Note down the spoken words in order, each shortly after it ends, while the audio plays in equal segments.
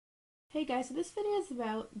Hey guys, so this video is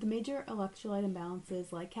about the major electrolyte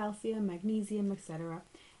imbalances like calcium, magnesium, etc.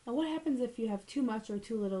 and what happens if you have too much or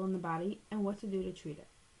too little in the body and what to do to treat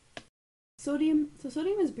it. Sodium is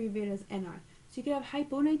abbreviated as Ni. So you could have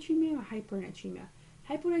hyponatremia or hypernatremia.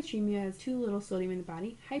 Hyponatremia is too little sodium in the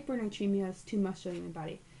body. Hypernatremia is too much sodium in the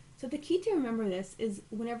body. So the key to remember this is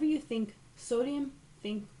whenever you think sodium,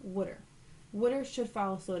 think water. Water should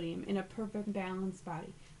follow sodium in a perfect balanced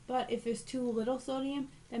body. But if there's too little sodium,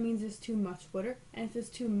 that means there's too much water. And if there's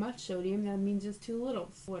too much sodium, that means there's too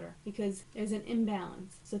little water because there's an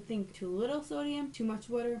imbalance. So think too little sodium, too much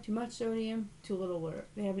water, too much sodium, too little water.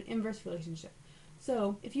 They have an inverse relationship.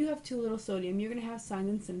 So if you have too little sodium, you're going to have signs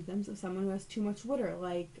and symptoms of someone who has too much water,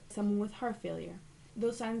 like someone with heart failure.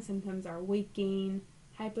 Those signs and symptoms are weight gain,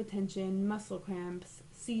 hypotension, muscle cramps,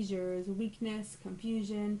 seizures, weakness,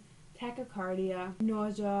 confusion, tachycardia,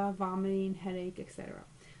 nausea, vomiting, headache, etc.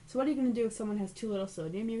 So what are you going to do if someone has too little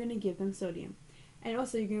sodium? You're going to give them sodium. And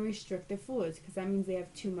also you're going to restrict their fluids because that means they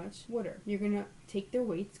have too much water. You're going to take their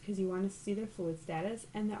weights because you want to see their fluid status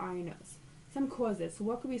and their INOs. Some causes. So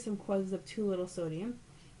what could be some causes of too little sodium?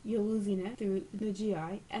 You're losing it through the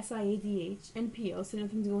GI, SIADH, NPO, so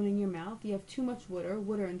nothing's going in your mouth. You have too much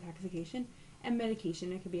water intoxication, and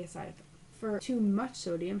medication. It could be a side effect. For too much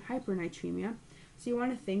sodium, hypernatremia. So you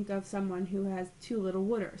want to think of someone who has too little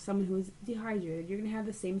water, someone who is dehydrated. You're going to have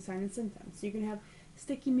the same signs and symptoms. So you're going to have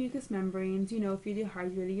sticky mucous membranes. If you're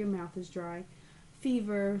dehydrated, your mouth is dry.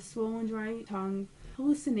 Fever, swollen dry tongue,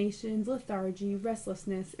 hallucinations, lethargy,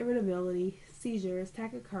 restlessness, irritability, seizures,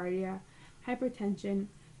 tachycardia, hypertension,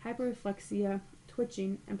 hyperreflexia,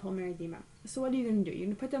 twitching, and pulmonary edema. So what are you going to do? You're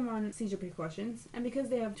going to put them on seizure precautions, and because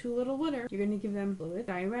they have too little water, you're going to give them fluid,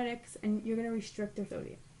 diuretics, and you're going to restrict their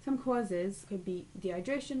sodium. Some causes could be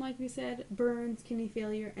dehydration, like we said, burns, kidney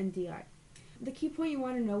failure, and DI. The key point you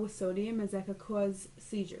want to know with sodium is that it could cause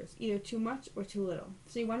seizures, either too much or too little.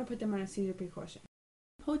 So you want to put them on a seizure precaution.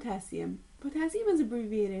 Potassium. Potassium is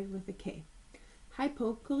abbreviated with a K.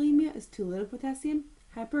 Hypokalemia is too little potassium.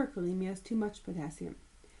 Hyperkalemia is too much potassium.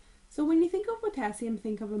 So when you think of potassium,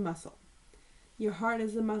 think of a muscle. Your heart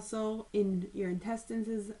is a muscle, your intestines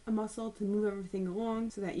is a muscle to move everything along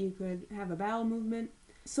so that you could have a bowel movement.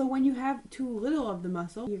 So when you have too little of the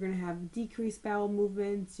muscle, you're going to have decreased bowel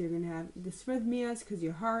movements, you're going to have dysrhythmias because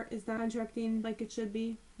your heart is not contracting like it should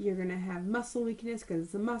be. You're going to have muscle weakness because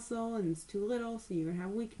it's a muscle and it's too little, so you're going to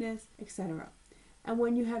have weakness, etc. And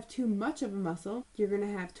when you have too much of a muscle, you're going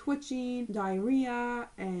to have twitching, diarrhea,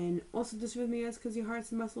 and also dysrhythmias because your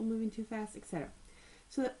heart's a muscle moving too fast, etc.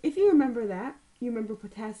 So if you remember that, you remember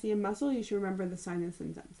potassium muscle, you should remember the signs and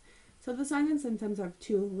symptoms. So the signs and symptoms of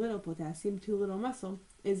too little potassium, too little muscle,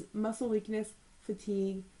 is muscle weakness,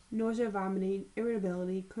 fatigue, nausea, vomiting,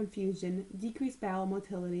 irritability, confusion, decreased bowel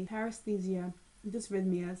motility, paresthesia,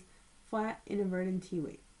 dysrhythmias, flat and inverted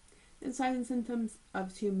T-weight. The signs and symptoms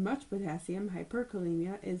of too much potassium,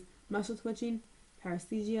 hyperkalemia, is muscle twitching,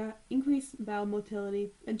 paresthesia, increased bowel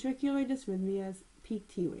motility, ventricular dysrhythmias, peak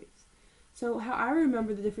T-waves. So how I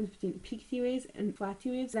remember the difference between peak T-waves and flat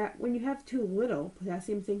T-waves is that when you have too little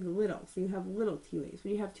potassium, think little, so you have little T-waves.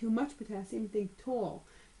 When you have too much potassium, think tall,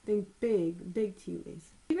 think big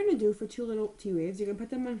T-waves. What you're going to do for too little T-waves, you're going to put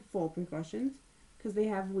them on full precautions because they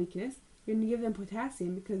have weakness. You're going to give them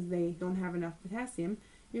potassium because they don't have enough potassium.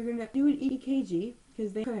 You're going to do an EKG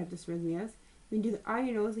because they could have dysrhythmias. You're going to do the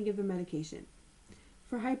INOs and give them medication.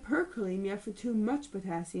 For hyperkalemia, for too much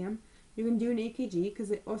potassium, you're going to do an EKG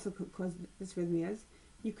because it also could cause dysrhythmias.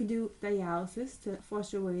 You could do dialysis to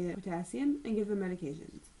flush away the potassium and give them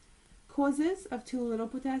medications. Causes of too little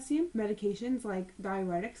potassium, medications like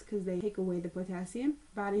diuretics because they take away the potassium,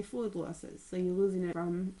 body fluid losses, so you're losing it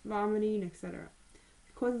from vomiting, etc.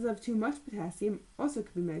 Causes of too much potassium also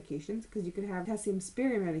could be medications because you could have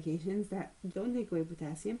potassium-sparing medications that don't take away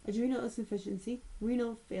potassium, adrenal insufficiency,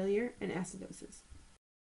 renal failure, and acidosis.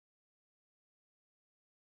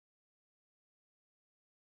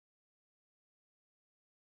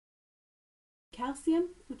 Calcium,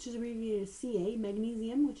 which is abbreviated as Ca,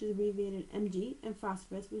 magnesium, which is abbreviated Mg, and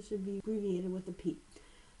phosphorus, which would be abbreviated with a P.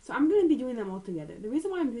 So I'm going to be doing them all together. The reason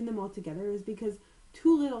why I'm doing them all together is because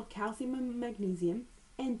too little calcium and magnesium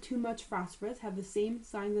and too much phosphorus have the same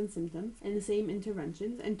signs and symptoms and the same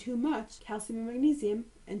interventions, and too much calcium and magnesium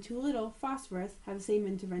and too little phosphorus have the same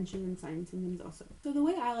interventions and signs and symptoms also. So the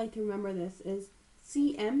way I like to remember this is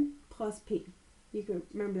Cm plus P. You can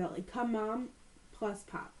remember that like come mom plus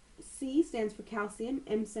pop. C stands for calcium,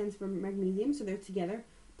 M stands for magnesium, so they're together,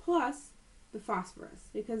 plus the phosphorus,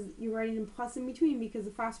 because you're writing in plus in between because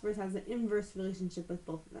the phosphorus has an inverse relationship with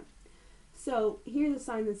both of them. So here's the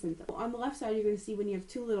signs and symptoms. On the left side, you're going to see when you have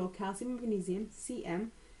too little calcium and magnesium, Cm,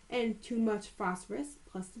 and too much phosphorus,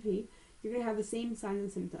 plus the P, you're going to have the same signs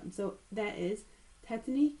and symptoms. So that is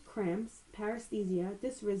tetany, cramps, paresthesia,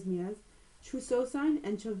 dysrhythmias, Trousseau sign,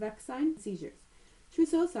 and Chauvet sign seizures.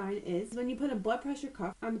 Trousseau sign is when you put a blood pressure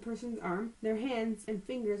cuff on the person's arm, their hands and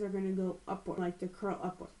fingers are going to go upward, like to curl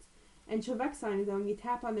upwards. And Chauvet sign is that when you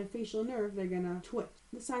tap on their facial nerve, they're going to twitch.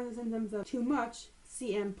 The signs and symptoms of too much,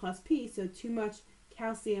 Cm plus P, so too much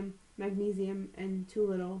calcium, magnesium, and too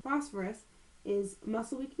little phosphorus, is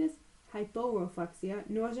muscle weakness, hyporeflexia,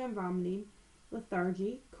 nausea and vomiting,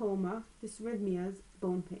 lethargy, coma, dysrhythmias,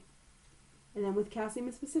 bone pain. And then with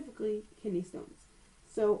calcium specifically, kidney stones.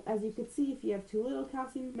 So as you can see, if you have too little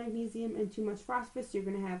calcium, magnesium, and too much phosphorus, you're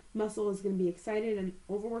going to have muscle is going to be excited and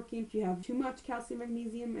overworking. If you have too much calcium,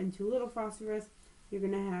 magnesium, and too little phosphorus, you're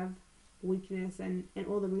going to have weakness and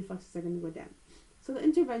all the reflexes are going to go down. So the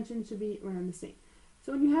intervention should be around the same.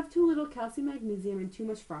 So when you have too little calcium, magnesium, and too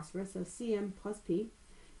much phosphorus, so Cm plus P,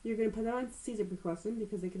 you're going to put them on seizure precaution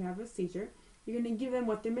because they could have a seizure. You're going to give them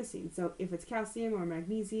what they're missing. So if it's calcium or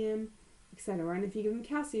magnesium, etc. And if you give them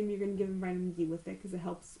calcium, you're going to give them vitamin D with it because it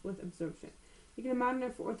helps with absorption. You're going to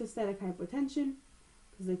monitor for orthostatic hypotension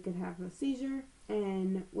because they could have a seizure.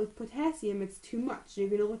 And with potassium, it's too much. You're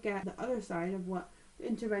going to look at the other side of what the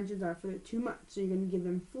interventions are for the too much. So you're going to give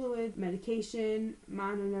them fluid, medication,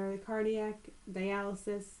 monitor the cardiac,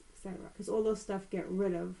 dialysis, etc. Because all those stuff get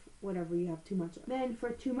rid of whatever you have too much of. Then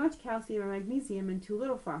for too much calcium or magnesium and too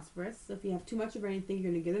little phosphorus, so if you have too much of anything,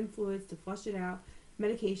 you're going to give them fluids to flush it out,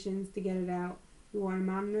 medications to get it out, you want to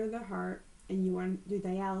monitor the heart, and you want to do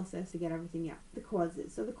dialysis to get everything out. The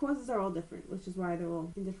causes. So the causes are all different, which is why they're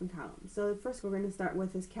all in different columns. So the first we're going to start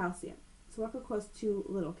with is calcium. So what could cause too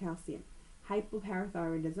little calcium?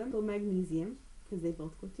 Hypoparathyroidism, so magnesium, because they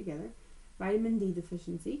both go together, vitamin D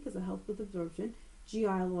deficiency, because it helps with absorption, GI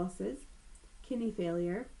losses, kidney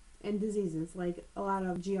failure, and diseases, like a lot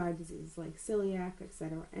of GI diseases, like celiac,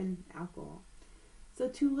 etc., and alcohol. So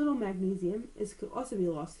too little magnesium could also be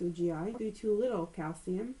lost through GI, through too little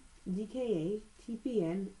calcium, DKA,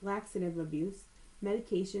 TPN, laxative abuse,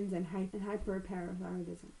 medications, and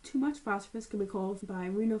hyperparathyroidism. Too much phosphorus can be caused by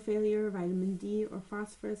renal failure, vitamin D, or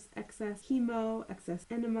phosphorus, excess chemo, excess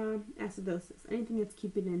enema, acidosis, anything that's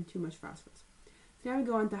keeping in too much phosphorus. So now we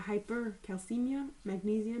go on to hypercalcemia,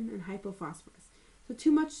 magnesium, and hypophosphorus. So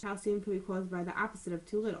too much calcium can be caused by the opposite of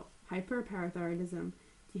too little, hyperparathyroidism,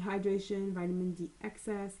 dehydration, vitamin D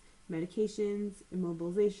excess, medications,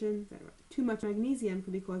 immobilization, etc. Too much magnesium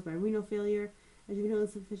can be caused by renal failure, adrenal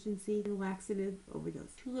insufficiency, and laxative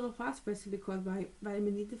overdose. Too little phosphorus can be caused by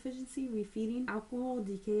vitamin D deficiency, refeeding, alcohol,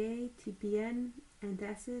 DKA, TPN,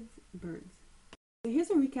 antacids, burns. So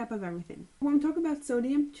here's a recap of everything. When we talk about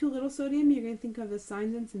sodium, too little sodium, you're going to think of the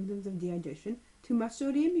signs and symptoms of dehydration. Too much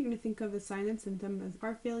sodium, you're going to think of the signs and symptoms as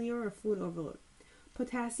heart failure or fluid overload.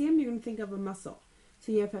 Potassium, you're going to think of a muscle.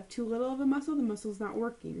 So you have too little of a muscle, the muscle's not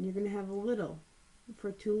working, and you're going to have a little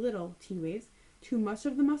for too little T waves. Too much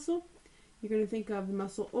of the muscle, you're going to think of the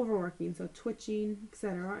muscle overworking, so twitching,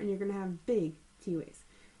 etc., and you're going to have big T waves.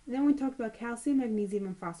 And then we talked about calcium, magnesium,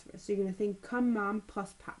 and phosphorus. So you're going to think come mom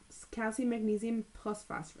plus pops. Calcium, magnesium plus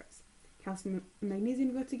phosphorus. Calcium and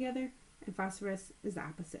magnesium go together, and phosphorus is the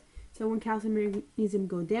opposite. So when calcium and magnesium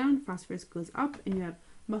go down, phosphorus goes up, and you have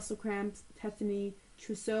muscle cramps, tetany,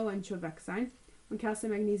 Trousseau, and Chauvet sign. When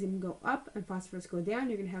calcium and magnesium go up and phosphorus go down,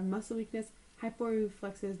 you're going to have muscle weakness,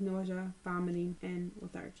 hyporeflexes, nausea, vomiting, and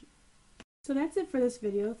lethargy. So that's it for this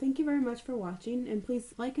video. Thank you very much for watching, and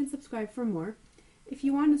please like and subscribe for more. If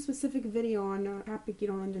you want a specific video on a topic you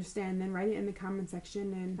don't understand, then write it in the comment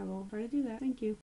section and I will try to do that. Thank you.